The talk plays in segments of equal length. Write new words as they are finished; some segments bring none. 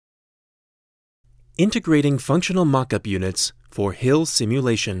Integrating functional mockup units for hill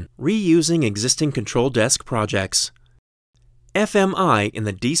simulation, reusing existing ControlDesk projects. FMI in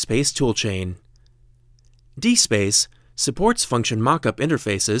the dSPACE toolchain. dSPACE supports function mockup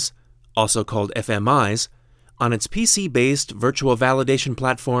interfaces, also called FMIs, on its PC-based virtual validation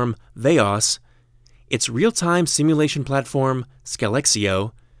platform, VEOS, its real-time simulation platform,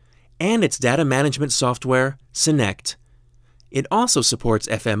 Scalexio, and its data management software, Synect. It also supports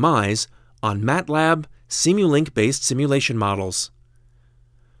FMIs on MATLAB Simulink-based simulation models.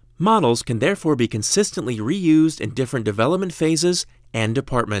 Models can therefore be consistently reused in different development phases and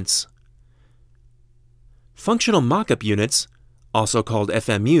departments. Functional mockup units, also called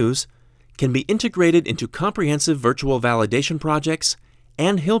FMUs, can be integrated into comprehensive virtual validation projects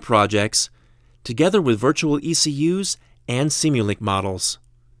and hill projects, together with virtual ECUs and Simulink models.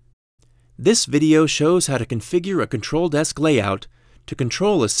 This video shows how to configure a ControlDesk layout to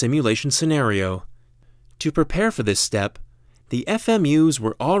control a simulation scenario. To prepare for this step, the FMUs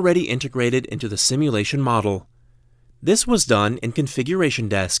were already integrated into the simulation model. This was done in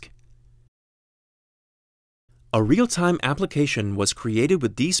ConfigurationDesk. A real-time application was created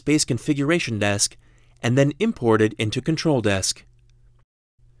with dSPACE ConfigurationDesk and then imported into ControlDesk.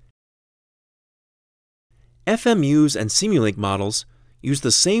 FMUs and Simulink models use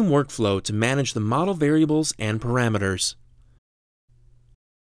the same workflow to manage the model variables and parameters.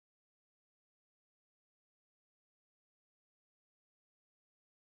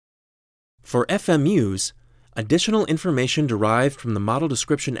 For FMUs, additional information derived from the model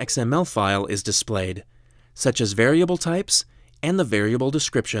description XML file is displayed, such as variable types and the variable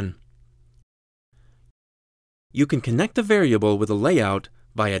description. You can connect the variable with a layout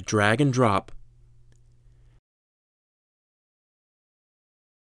via drag and drop.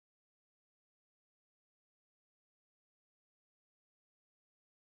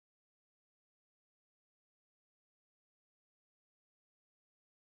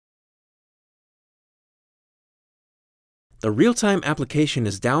 The real-time application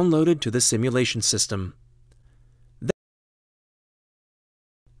is downloaded to the simulation system.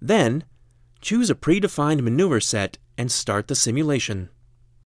 Then, choose a predefined maneuver set and start the simulation.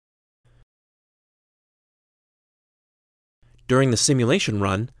 During the simulation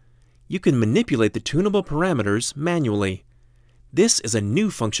run, you can manipulate the tunable parameters manually. This is a new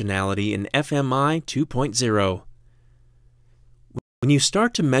functionality in FMI 2.0. When you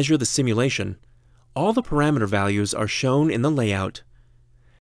start to measure the simulation, all the parameter values are shown in the layout.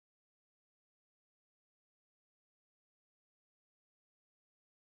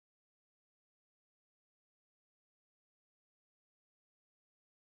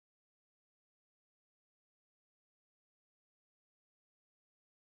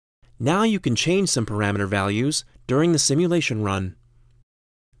 Now you can change some parameter values during the simulation run.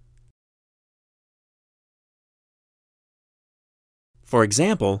 For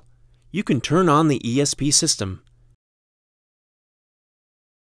example, you can turn on the ESP system.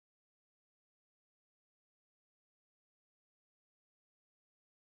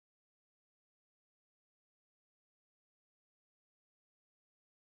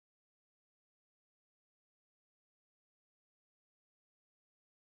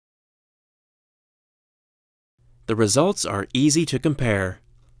 The results are easy to compare.